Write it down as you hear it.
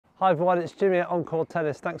Hi everyone, it's Jimmy at Encore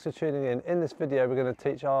Tennis. Thanks for tuning in. In this video we're going to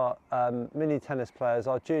teach our mini tennis players,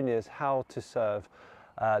 our juniors, how to serve.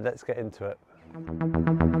 Let's get into it.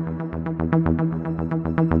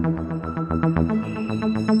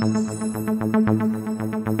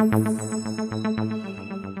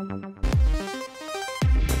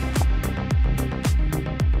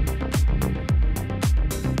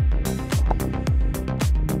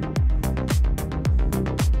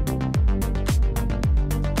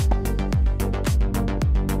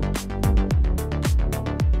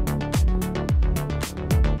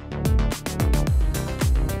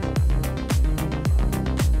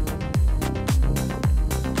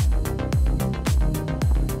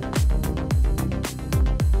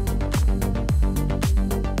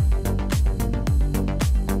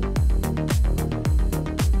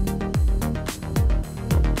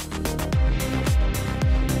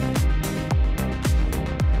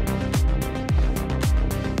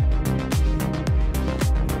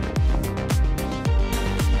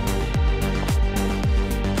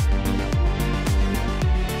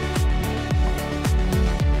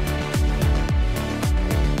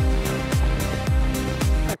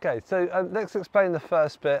 Okay, so let's explain the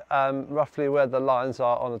first bit, roughly where the lines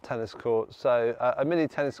are on a tennis court. So a mini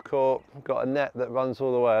tennis court, got a net that runs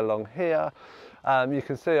all the way along here. You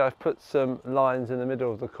can see I've put some lines in the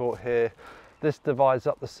middle of the court here. This divides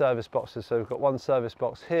up the service boxes, so we've got one service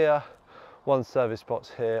box here, one service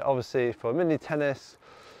box here. Obviously for mini tennis,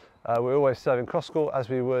 we're always serving cross court as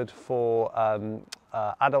we would for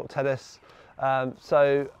adult tennis.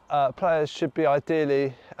 Players should be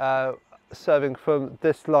ideally serving from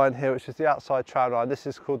this line here, which is the outside tram line. This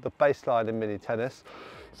is called the baseline in mini tennis.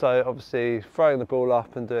 So obviously throwing the ball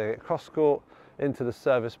up and doing it cross court into the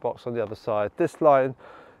service box on the other side. This line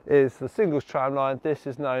is the singles tram line. This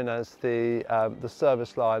is known as the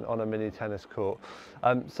service line on a mini tennis court.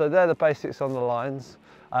 So they're the basics on the lines.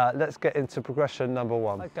 Let's get into progression number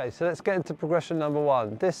one. Okay, so let's get into progression number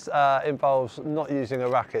one. This involves not using a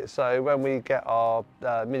racket. So when we get our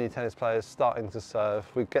mini tennis players starting to serve,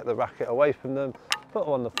 we get the racket away from them, put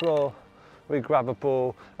them on the floor, we grab a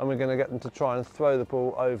ball, and we're going to get them to try and throw the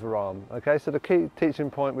ball overarm. Okay, so the key teaching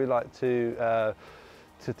point we like to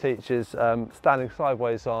teach is standing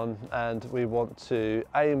sideways on, and we want to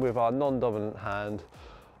aim with our non-dominant hand.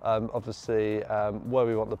 Obviously where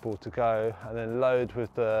we want the ball to go, and then load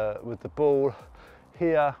with the ball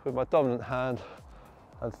here with my dominant hand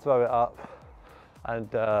and throw it up and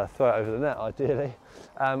throw it over the net ideally.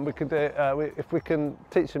 We can do it, if we can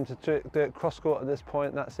teach them to do it cross court at this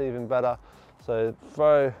point, that's even better. So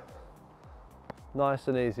throw nice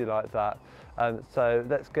and easy like that. So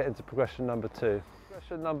let's get into progression number two.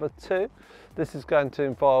 Progression number two, this is going to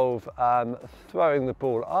involve throwing the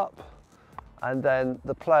ball up, and then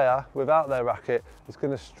the player, without their racket, is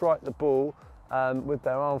going to strike the ball with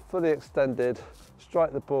their arm fully extended,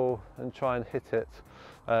 strike the ball and try and hit it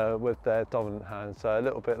with their dominant hand. So a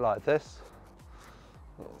little bit like this.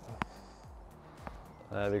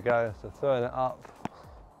 There we go, so throwing it up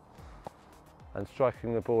and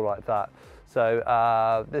striking the ball like that.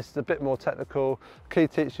 So this is a bit more technical. Key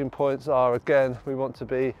teaching points are, again, we want to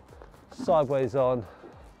be sideways on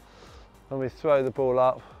when we throw the ball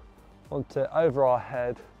up, want it over our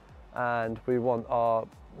head, and we want our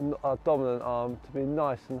dominant arm to be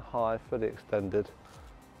nice and high, fully extended,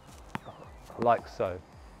 like so.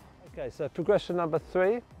 Okay, so progression number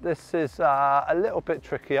three, this is a little bit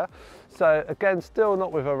trickier. So again, still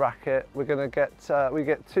not with a racket, we're going to get, we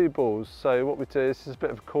get two balls. So what we do, this is a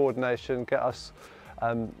bit of coordination, get us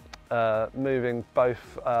moving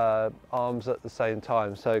both arms at the same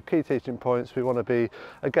time. So key teaching points, we want to be,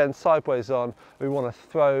 again, sideways on. We want to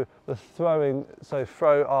throw the throwing, so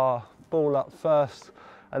throw our ball up first,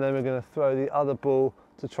 and then we're going to throw the other ball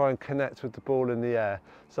to try and connect with the ball in the air.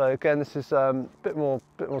 So again, this is a bit more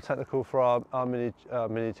technical for our mini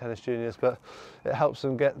tennis juniors, but it helps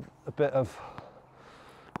them get a bit of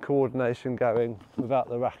coordination going without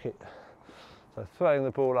the racket. So throwing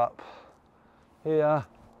the ball up here,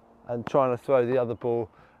 and trying to throw the other ball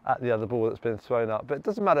at the other ball that's been thrown up. But it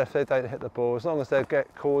doesn't matter if they don't hit the ball, as long as they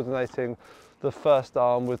get coordinating the first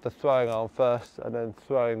arm with the throwing arm first, and then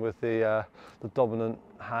throwing with the dominant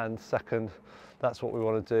hand second. That's what we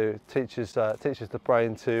want to do. Teaches the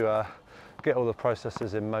brain to get all the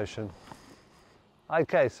processes in motion.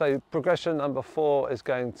 Okay, so progression number four is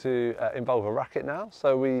going to involve a racket now.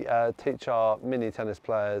 So we teach our mini tennis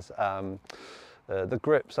players the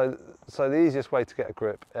grip. So the easiest way to get a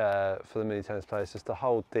grip for the mini tennis players is to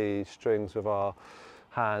hold the strings with our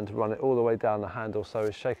hand, run it all the way down the handle, so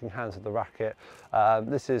he's shaking hands with the racket.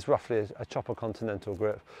 This is roughly a chopper Continental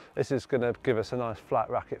grip. This is going to give us a nice flat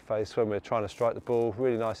racket face when we're trying to strike the ball,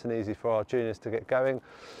 really nice and easy for our juniors to get going.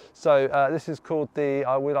 So this is called we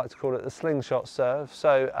like to call it the slingshot serve.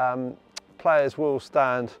 So players will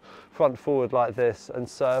stand front forward like this and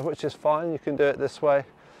serve, which is fine, you can do it this way.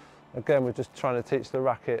 Again, we're just trying to teach the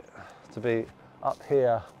racket to be up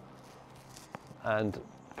here and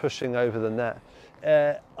pushing over the net.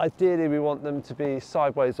 Ideally we want them to be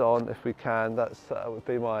sideways on if we can. That would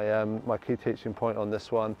be my, my key teaching point on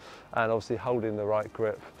this one, and obviously holding the right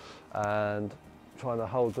grip and trying to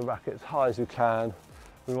hold the racket as high as you can.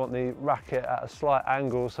 We want the racket at a slight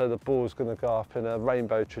angle so the ball's going to go up in a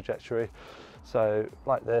rainbow trajectory, so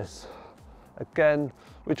like this. Again,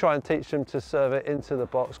 we try and teach them to serve it into the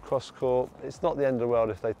box, cross court. It's not the end of the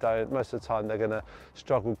world if they don't. Most of the time they're going to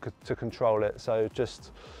struggle to control it, so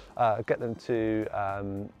just get them to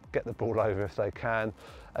get the ball over if they can.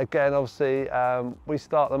 Again, obviously, we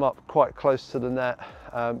start them up quite close to the net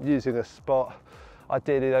using a spot.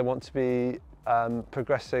 Ideally, they want to be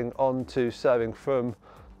progressing on to serving from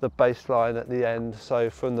the baseline at the end, so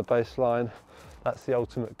from the baseline, that's the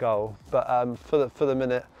ultimate goal. But for the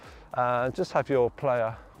minute, just have your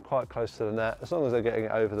player quite close to the net. As long as they're getting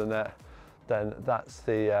it over the net, then that's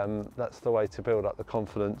the way to build up the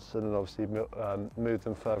confidence, and then obviously move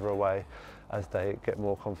them further away as they get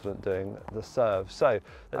more confident doing the serve. So,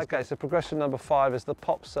 okay, so progression number 5 is the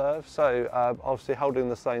pop serve. So obviously holding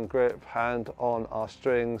the same grip, hand on our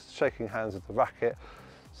strings, shaking hands with the racket.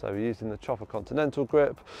 So we're using the chopper Continental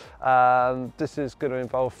grip. This is going to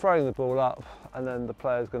involve throwing the ball up, and then the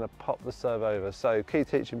player is going to pop the serve over. So key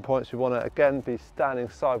teaching points, we want to again be standing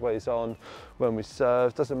sideways on when we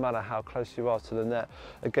serve. Doesn't matter how close you are to the net.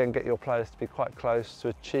 Again, get your players to be quite close to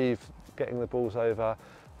achieve getting the balls over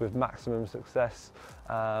with maximum success.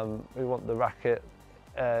 We want the racket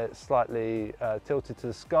slightly tilted to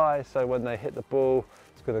the sky, so when they hit the ball,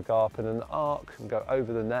 it's going to go up in an arc and go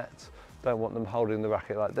over the net. Don't want them holding the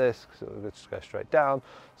racket like this because it will just go straight down.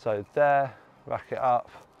 So there, racket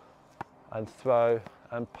up and throw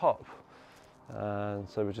and pop. And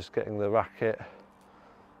so we're just getting the racket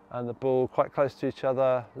and the ball quite close to each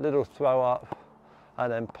other, little throw up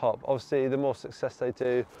and then pop. Obviously, the more success they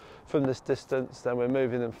do from this distance, then we're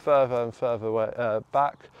moving them further and further away,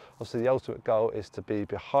 back. Obviously, the ultimate goal is to be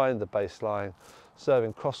behind the baseline,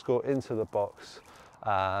 serving cross court into the box,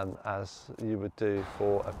 as you would do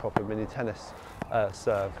for a proper mini tennis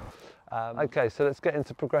serve. Okay, so let's get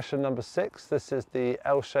into progression number 6. This is the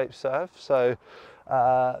L-shaped serve. So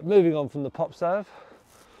moving on from the pop serve,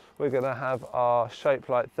 we're going to have our shape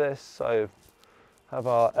like this. So have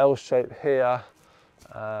our L shape here.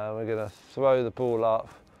 We're going to throw the ball up.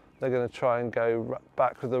 They're going to try and go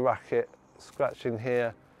back with the racket, scratching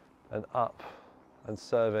here and up and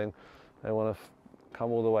serving. They want to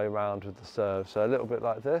come all the way around with the serve. So a little bit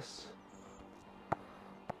like this.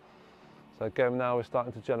 So again, now we're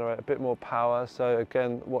starting to generate a bit more power. So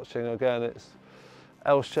again, watching again, it's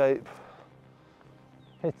L shape,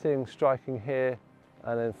 hitting, striking here,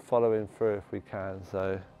 and then following through if we can.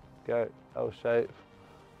 So go L shape.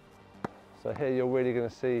 So here you're really going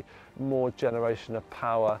to see more generation of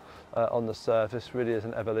power on the serve. This really is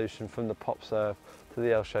an evolution from the pop serve to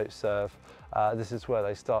the L-shaped serve. This is where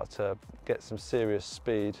they start to get some serious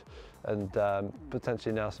speed and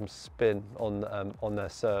potentially now some spin on their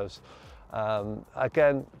serves.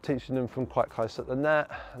 Again, teaching them from quite close at the net,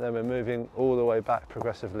 then we're moving all the way back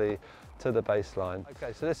progressively to the baseline.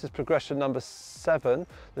 Okay, so this is progression number 7.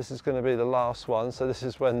 This is going to be the last one. So this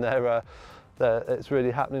is when it's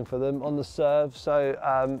really happening for them on the serve. So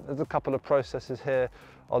there's a couple of processes here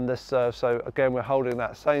on this serve. So again, we're holding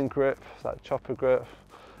that same grip, that chopper grip.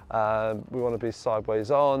 We want to be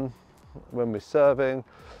sideways on when we're serving.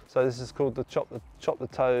 So this is called the chop the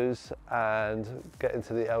toes and get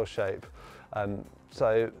into the L shape.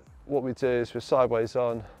 So what we do is we're sideways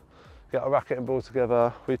on, get our racket and ball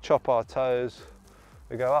together, we chop our toes,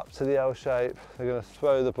 we go up to the L shape, they're going to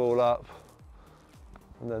throw the ball up,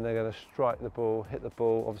 and then they're going to strike the ball, hit the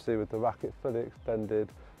ball, obviously with the racket fully extended,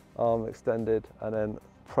 arm extended, and then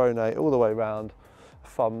pronate all the way around.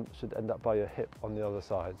 Thumb should end up by your hip on the other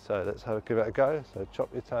side. So let's give it a go. So chop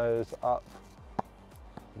your toes up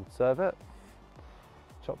and serve it.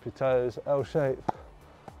 Chop your toes, L shape,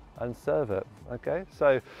 and serve it. Okay,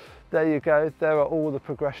 so there you go. There are all the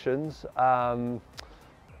progressions.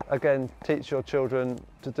 Again, teach your children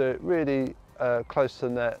to do it really close to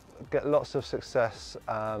the net, get lots of success,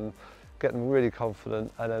 get them really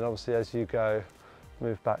confident, and then obviously as you go,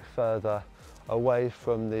 move back further away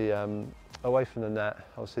from the away from the net.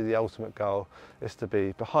 Obviously the ultimate goal is to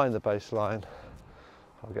be behind the baseline.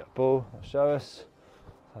 I'll get a ball, I'll show us.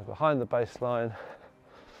 So behind the baseline,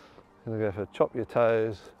 I'm going to go for chop your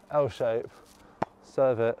toes, L shape,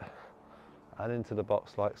 serve it, and into the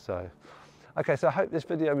box like so. Okay, so I hope this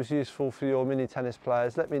video was useful for your mini tennis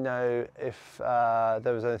players. Let me know if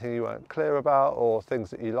there was anything you weren't clear about or things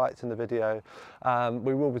that you liked in the video.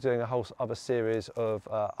 We will be doing a whole other series of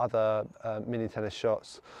other mini tennis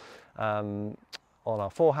shots on our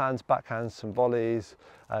forehands, backhands, some volleys,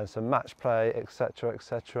 some match play, etc,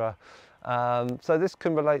 etc. So this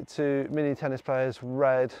can relate to mini tennis players,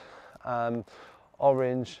 red,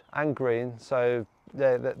 orange and green. So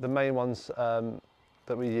the main ones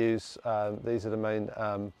that we use, these are the main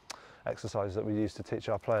exercises that we use to teach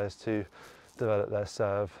our players to develop their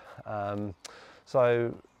serve.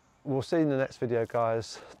 So we'll see you in the next video,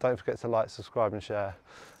 guys. Don't forget to like, subscribe and share,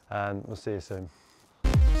 and we'll see you soon.